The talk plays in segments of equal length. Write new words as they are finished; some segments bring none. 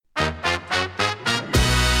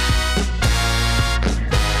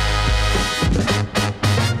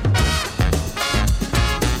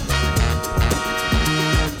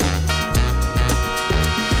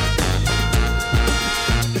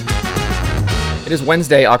It is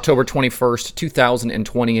Wednesday, October 21st,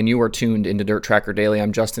 2020, and you are tuned into Dirt Tracker Daily.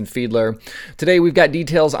 I'm Justin Fiedler. Today, we've got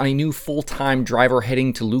details on a new full-time driver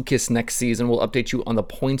heading to Lucas next season. We'll update you on the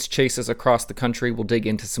points chases across the country. We'll dig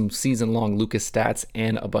into some season-long Lucas stats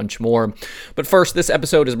and a bunch more. But first, this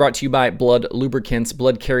episode is brought to you by Blud Lubricants.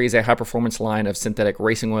 Blud carries a high-performance line of synthetic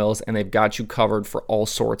racing oils, and they've got you covered for all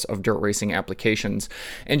sorts of dirt racing applications.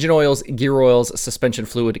 Engine oils, gear oils, suspension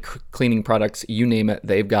fluid, cleaning products, you name it,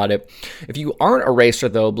 they've got it. If you aren't a racer,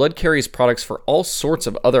 though, Blud carries products for all sorts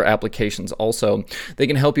of other applications also. They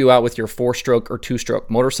can help you out with your 4-stroke or 2-stroke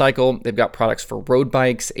motorcycle. They've got products for road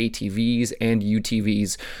bikes, ATVs, and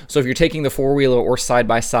UTVs. So if you're taking the 4-wheeler or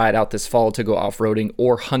side-by-side out this fall to go off-roading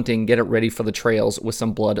or hunting, get it ready for the trails with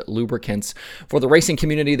some Blud lubricants. For the racing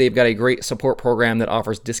community, they've got a great support program that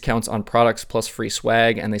offers discounts on products plus free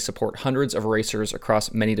swag, and they support hundreds of racers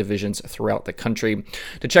across many divisions throughout the country.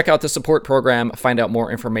 To check out the support program, find out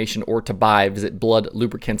more information, or to buy, visit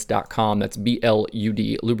bludlubricants.com. That's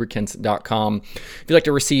BLUD lubricants.com. If you'd like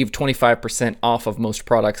to receive 25% off of most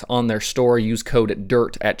products on their store, use code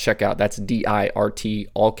DIRT at checkout. That's DIRT,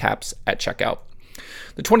 all caps, at checkout.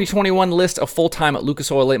 The 2021 list of full-time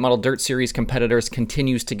Lucas Oil Late Model Dirt Series competitors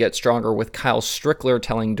continues to get stronger, with Kyle Strickler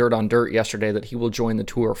telling Dirt on Dirt yesterday that he will join the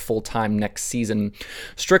tour full-time next season.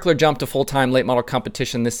 Strickler jumped to full-time late model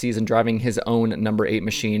competition this season, driving his own number 8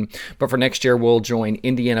 machine, but for next year will join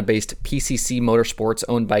Indiana-based PCC Motorsports,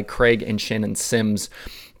 owned by Craig and Shannon Sims.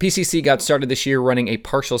 PCC got started this year running a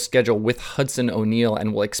partial schedule with Hudson O'Neal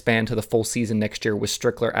and will expand to the full season next year with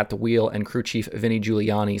Strickler at the wheel and crew chief Vinny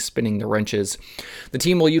Giuliani spinning the wrenches. The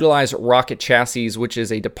team will utilize Rocket chassis, which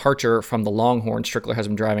is a departure from the Longhorn Strickler has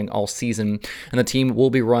been driving all season, and the team will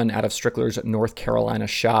be run out of Strickler's North Carolina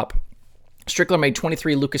shop. Strickler made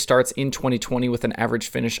 23 Lucas starts in 2020 with an average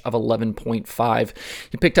finish of 11.5.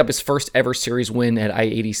 He picked up his first ever series win at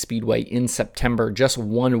I-80 Speedway in September, just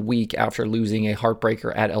 1 week after losing a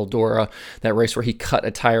heartbreaker at Eldora, that race where he cut a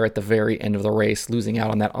tire at the very end of the race, losing out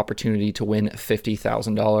on that opportunity to win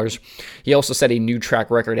 $50,000. He also set a new track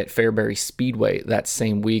record at Fairbury Speedway that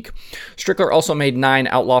same week. Strickler also made 9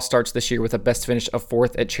 outlaw starts this year with a best finish of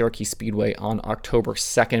 4th at Cherokee Speedway on October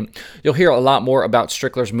 2nd. You'll hear a lot more about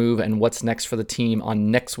Strickler's move and what's next for the team on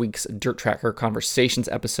next week's Dirt Tracker Conversations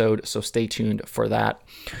episode, so stay tuned for that.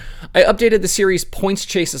 I updated the series points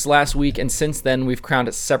chases last week, and since then we've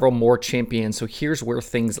crowned several more champions, so here's where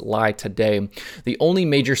things lie today. The only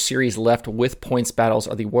major series left with points battles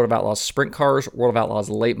are the World of Outlaws Sprint Cars, World of Outlaws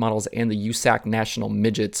Late Models, and the USAC National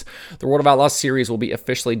Midgets. The World of Outlaws series will be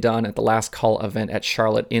officially done at the last call event at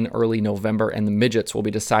Charlotte in early November, and the Midgets will be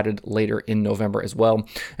decided later in November as well,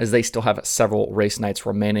 as they still have several race nights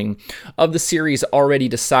remaining. Of the series already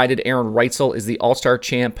decided, Aaron Reitzel is the All-Star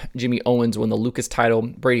champ, Jimmy Owens won the Lucas title,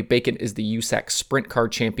 Brady Bacon is the USAC Sprint Car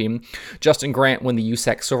champion, Justin Grant won the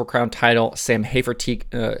USAC Silver Crown title, Sam Haferteep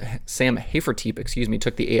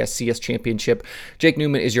took the ASCS championship, Jake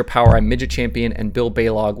Newman is your Power Eye Midget champion, and Bill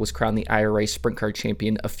Baylog was crowned the IRA Sprint Car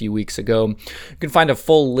champion a few weeks ago. You can find a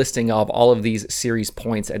full listing of all of these series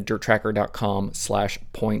points at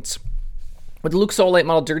dirttracker.com/points. With the Lucas Oil Late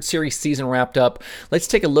Model Dirt Series season wrapped up, let's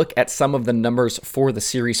take a look at some of the numbers for the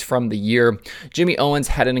series from the year. Jimmy Owens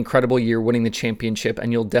had an incredible year winning the championship,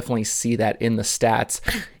 and you'll definitely see that in the stats.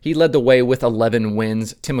 He led the way with 11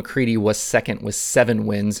 wins. Tim McCready was second with 7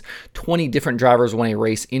 wins. 20 different drivers won a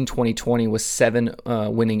race in 2020, with 7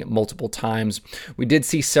 winning multiple times. We did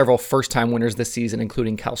see several first-time winners this season,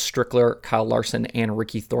 including Kyle Strickler, Kyle Larson, and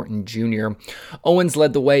Ricky Thornton Jr. Owens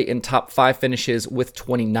led the way in top 5 finishes with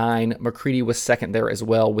 29. McCready was second there as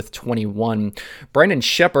well with 21. Brandon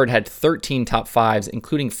Shepard had 13 top 5s,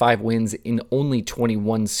 including 5 wins in only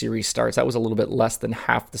 21 series starts. That was a little bit less than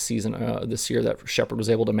half the season this year that Shepard was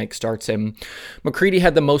able to make starts in. McCready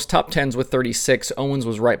had the most top 10s with 36. Owens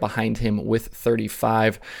was right behind him with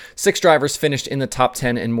 35. 6 drivers finished in the top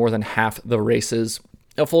 10 in more than half the races.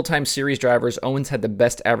 Of full-time series drivers, Owens had the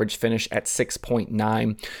best average finish at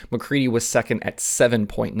 6.9. McCready was second at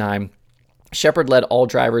 7.9. Shepard led all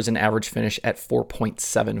drivers in average finish at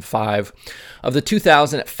 4.75. Of the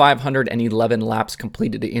 2,511 laps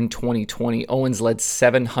completed in 2020, Owens led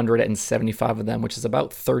 775 of them, which is about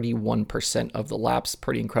 31% of the laps.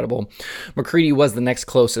 Pretty incredible. McCready was the next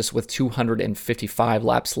closest with 255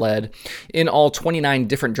 laps led. In all, 29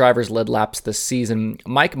 different drivers led laps this season.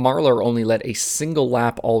 Mike Marlar only led a single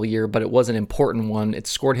lap all year, but it was an important one. It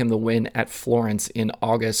scored him the win at Florence in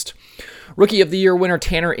August. Rookie of the Year winner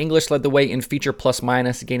Tanner English led the way in in feature plus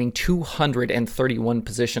minus, gaining 231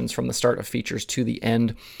 positions from the start of features to the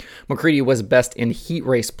end. McCreadie was best in heat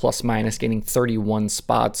race plus minus, gaining 31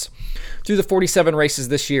 spots. Through the 47 races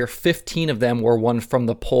this year, 15 of them were won from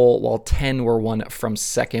the pole, while 10 were won from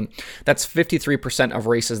second. That's 53% of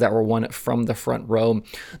races that were won from the front row.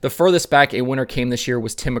 The furthest back a winner came this year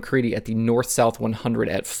was Tim McCreadie at the North-South 100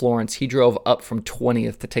 at Florence. He drove up from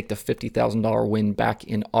 20th to take the $50,000 win back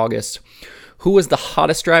in August. Who was the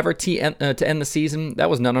hottest driver to end the season?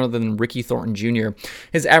 That was none other than Ricky Thornton Jr.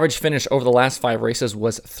 His average finish over the last 5 races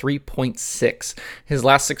was 3.6. His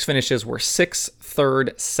last 6 finishes were 6th,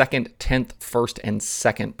 3rd, 2nd, 10th, 1st, and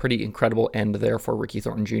 2nd. Pretty incredible end there for Ricky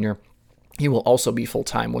Thornton Jr. He will also be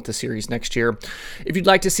full-time with the series next year. If you'd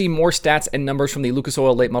like to see more stats and numbers from the Lucas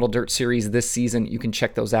Oil Late Model Dirt Series this season, you can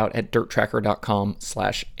check those out at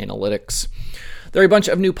dirttracker.com/analytics. There are a bunch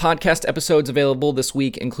of new podcast episodes available this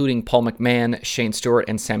week, including Paul McMahon, Shane Stewart,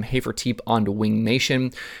 and Sam Haferteep on Wing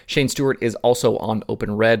Nation. Shane Stewart is also on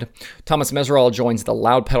Open Red. Thomas Meseraull joins the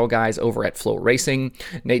Loud Pedal guys over at Flow Racing.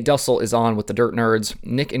 Nate Dussel is on with the Dirt Nerds.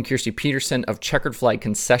 Nick and Kirsty Peterson of Checkered Flag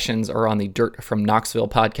Concessions are on the Dirt from Knoxville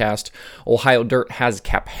podcast. Ohio Dirt has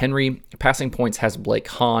Cap Henry. Passing Points has Blake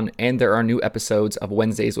Hahn. And there are new episodes of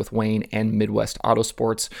Wednesdays with Wayne and Midwest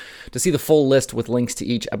Autosports. To see the full list with links to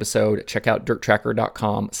each episode, check out dirttracker.com/podcasts.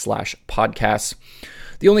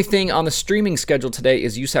 The only thing on the streaming schedule today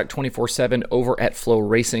is USAC 24/7 over at Flow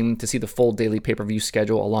Racing. To see the full daily pay-per-view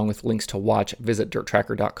schedule along with links to watch, visit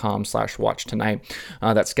dirttracker.com/watch tonight.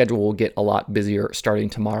 That schedule will get a lot busier starting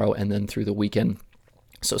tomorrow and then through the weekend.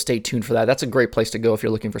 So stay tuned for that. That's a great place to go if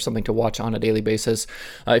you're looking for something to watch on a daily basis.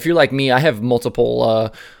 If you're like me, I have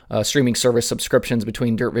multiple streaming service subscriptions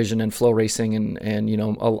between Dirt Vision and Flow Racing and you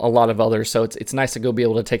know, a lot of others. So it's nice to go be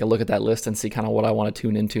able to take a look at that list and see kind of what I want to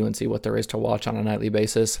tune into and see what there is to watch on a nightly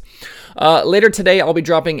basis. Later today, I'll be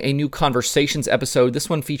dropping a new Conversations episode. This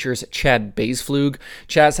one features Chad Baisflug.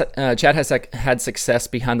 Chad has had success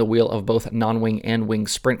behind the wheel of both non-wing and wing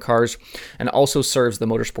sprint cars, and also serves the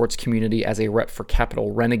motorsports community as a rep for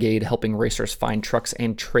Capital Renegade, helping racers find trucks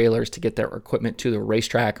and trailers to get their equipment to the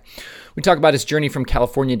racetrack. We talk about his journey from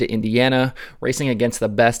California to Indiana, racing against the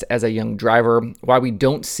best as a young driver, why we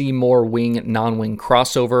don't see more wing, non-wing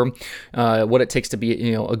crossover, what it takes to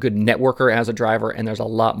be a good networker as a driver, and there's a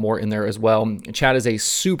lot more in there as well. Chad is a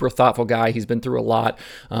super thoughtful guy. He's been through a lot,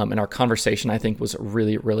 and our conversation, I think, was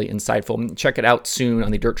really, really insightful. Check it out soon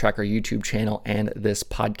on the Dirt Tracker YouTube channel and this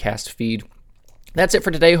podcast feed. That's it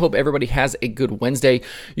for today. Hope everybody has a good Wednesday.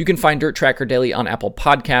 You can find Dirt Tracker Daily on Apple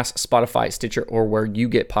Podcasts, Spotify, Stitcher, or where you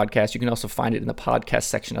get podcasts. You can also find it in the podcast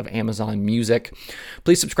section of Amazon Music.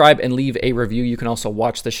 Please subscribe and leave a review. You can also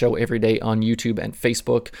watch the show every day on YouTube and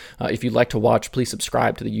Facebook. If you'd like to watch, please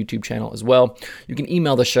subscribe to the YouTube channel as well. You can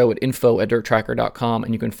email the show at info@dirttracker.com,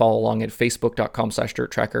 and you can follow along at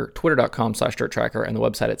facebook.com/dirttracker, twitter.com/dirttracker, and the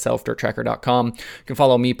website itself, dirttracker.com. You can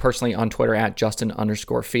follow me personally on Twitter at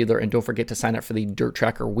Justin_Fiedler, and don't forget to sign up for the Dirt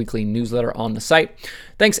Tracker weekly newsletter on the site.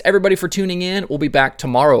 Thanks everybody for tuning in. We'll be back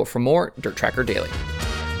tomorrow for more Dirt Tracker Daily.